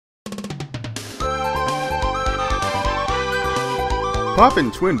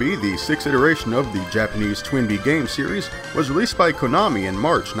Poppin' Twinbee, the 6th iteration of the Japanese Twinbee game series, was released by Konami in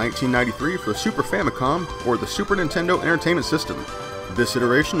March 1993 for Super Famicom or the Super Nintendo Entertainment System. This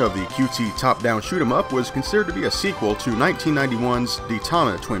iteration of the cutesy top-down shoot-'em-up was considered to be a sequel to 1991's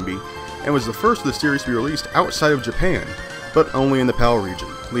Detama Twinbee, and was the first of the series to be released outside of Japan, but only in the PAL region,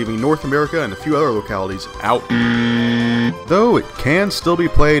 leaving North America and a few other localities out. Though it can still be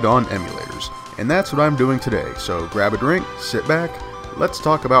played on emulators, and that's what I'm doing today, so grab a drink, sit back, let's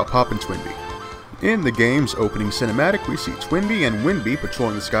talk about Poppin' Twinbee. In the game's opening cinematic, we see Twinbee and Winbee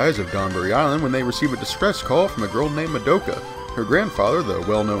patrolling the skies of Donbury Island when they receive a distress call from a girl named Madoka. Her grandfather, the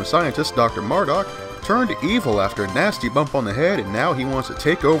well-known scientist Dr. Marduk, turned evil after a nasty bump on the head, and now he wants to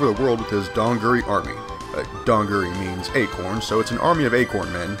take over the world with his Donguri army. Donguri means acorn, so it's an army of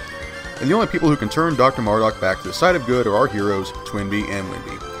acorn men. And the only people who can turn Dr. Marduk back to the side of good are our heroes, Twinbee and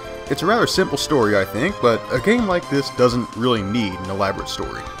Winbee. It's a rather simple story, I think, but a game like this doesn't really need an elaborate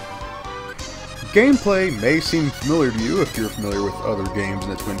story. Gameplay may seem familiar to you if you're familiar with other games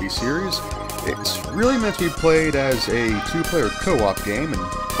in the Twinbee series. It's really meant to be played as a two-player co-op game,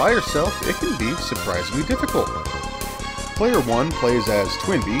 and by yourself it can be surprisingly difficult. Player 1 plays as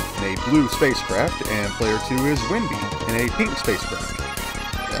Twinbee in a blue spacecraft, and Player 2 is Winbee in a pink spacecraft.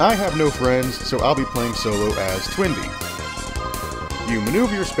 I have no friends, so I'll be playing solo as Twinbee. You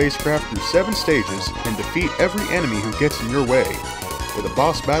maneuver your spacecraft through 7 stages and defeat every enemy who gets in your way, with a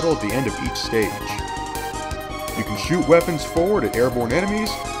boss battle at the end of each stage. You can shoot weapons forward at airborne enemies,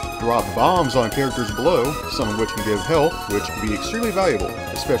 drop bombs on characters below, some of which can give health, which can be extremely valuable,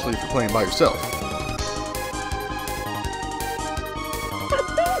 especially if you're playing by yourself.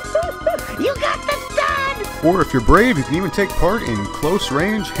 You got this done! Or if you're brave, you can even take part in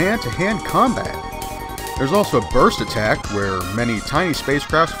close-range, hand-to-hand combat. There's also a burst attack, where many tiny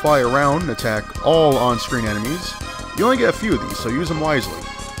spacecrafts fly around and attack all on-screen enemies. You only get a few of these, so use them wisely.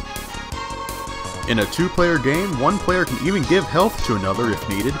 In a 2-player game, one player can even give health to another if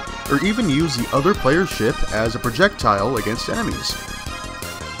needed, or even use the other player's ship as a projectile against enemies.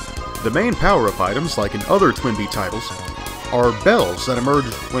 The main power-up items, like in other Twinbee titles, are bells that emerge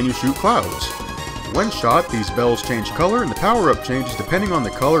when you shoot clouds. When shot, these bells change color, and the power-up changes depending on the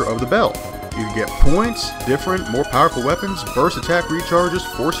color of the bell. You can get points, different, more powerful weapons, burst attack recharges,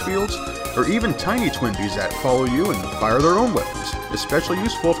 force fields, or even tiny Twinbees that follow you and fire their own weapons, especially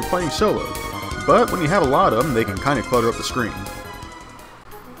useful if you're playing solo. But when you have a lot of them, they can kind of clutter up the screen.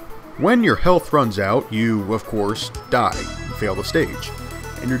 When your health runs out, you, of course, die, fail the stage,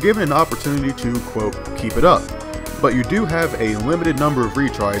 and you're given an opportunity to, quote, keep it up. But you do have a limited number of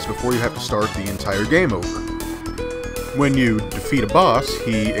retries before you have to start the entire game over. When you defeat a boss,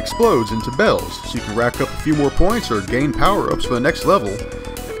 he explodes into bells, so you can rack up a few more points or gain power-ups for the next level,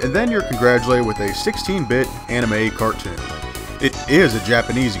 and then you're congratulated with a 16-bit anime cartoon. It is a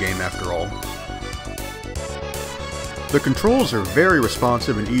Japanese game after all. The controls are very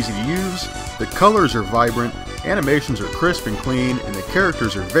responsive and easy to use, the colors are vibrant, animations are crisp and clean, and the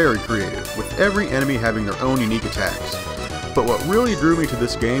characters are very creative, with every enemy having their own unique attacks. But what really drew me to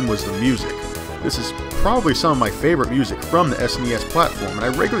this game was the music. This is probably some of my favorite music from the SNES platform, and I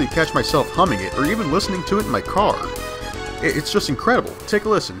regularly catch myself humming it or even listening to it in my car. It's just incredible. Take a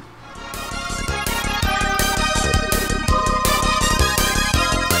listen.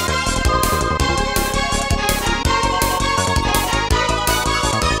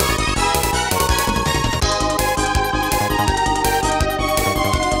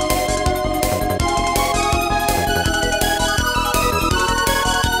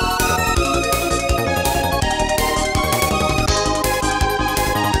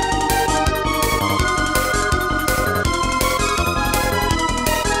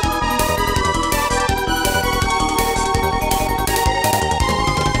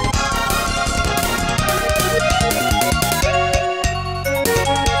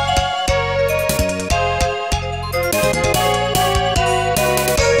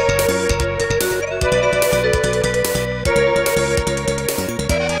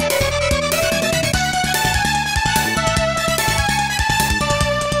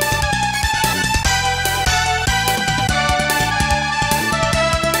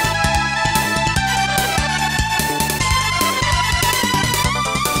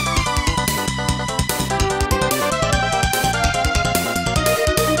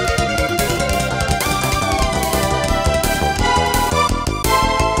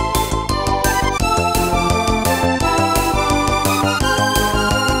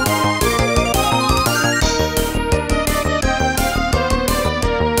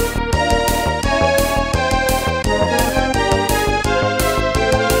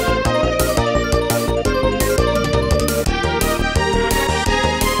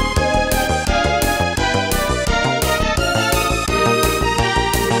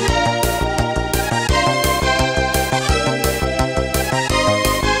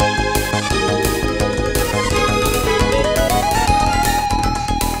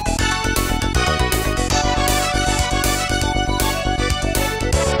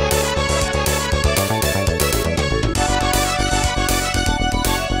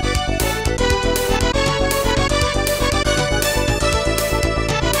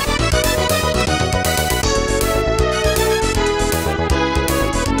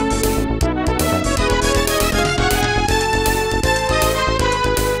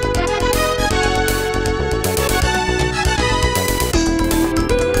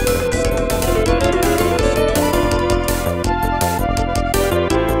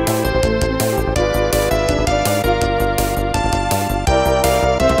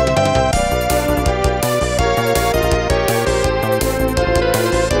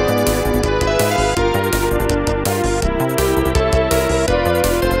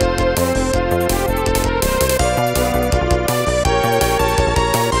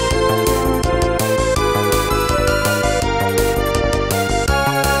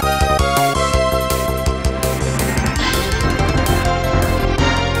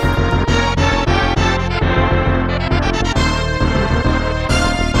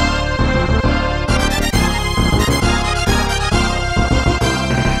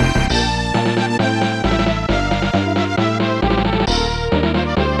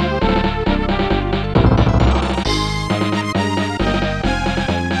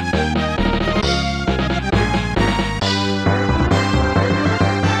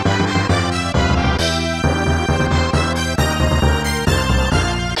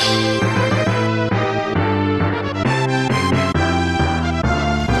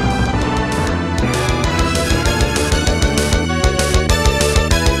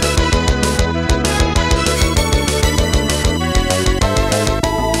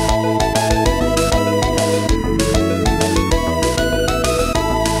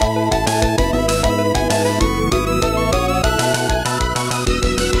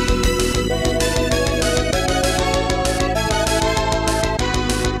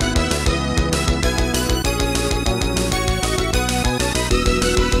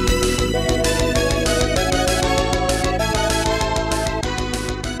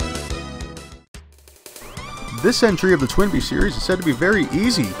 This entry of the Twinbee series is said to be very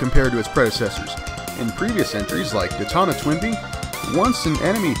easy compared to its predecessors. In previous entries, like Katana Twinbee, once an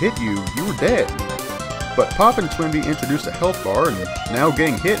enemy hit you, you were dead. But Poppin' Twinbee introduced a health bar, and now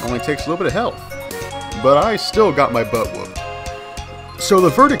getting hit only takes a little bit of health. But I still got my butt whooped. So the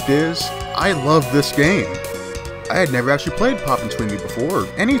verdict is, I love this game. I had never actually played Poppin' Twinbee before, or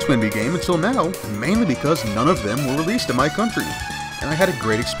any Twinbee game until now, mainly because none of them were released in my country. And I had a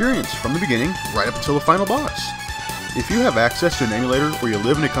great experience from the beginning, right up until the final boss. If you have access to an emulator or you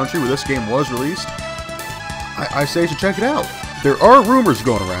live in a country where this game was released, I say you should check it out. There are rumors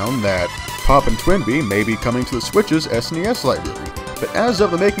going around that Poppin' Twinbee may be coming to the Switch's SNES library, but as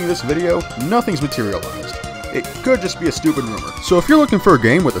of the making of this video, nothing's materialized. It could just be a stupid rumor. So if you're looking for a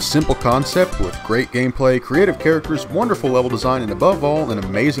game with a simple concept, with great gameplay, creative characters, wonderful level design, and above all, an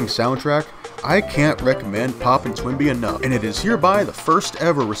amazing soundtrack, I can't recommend Poppin' Twinbee enough, and it is hereby the first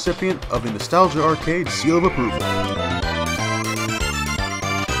ever recipient of the NostalgiArcade Seal of Approval.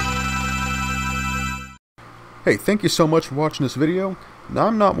 Hey, thank you so much for watching this video. Now,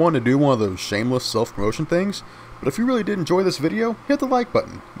 I'm not one to do one of those shameless self-promotion things, but if you really did enjoy this video, hit the like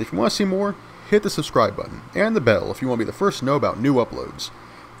button. If you want to see more, hit the subscribe button, and the bell if you want to be the first to know about new uploads.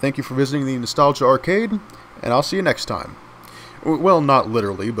 Thank you for visiting the NostalgiArcade, and I'll see you next time. Well, not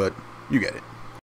literally, but you get it.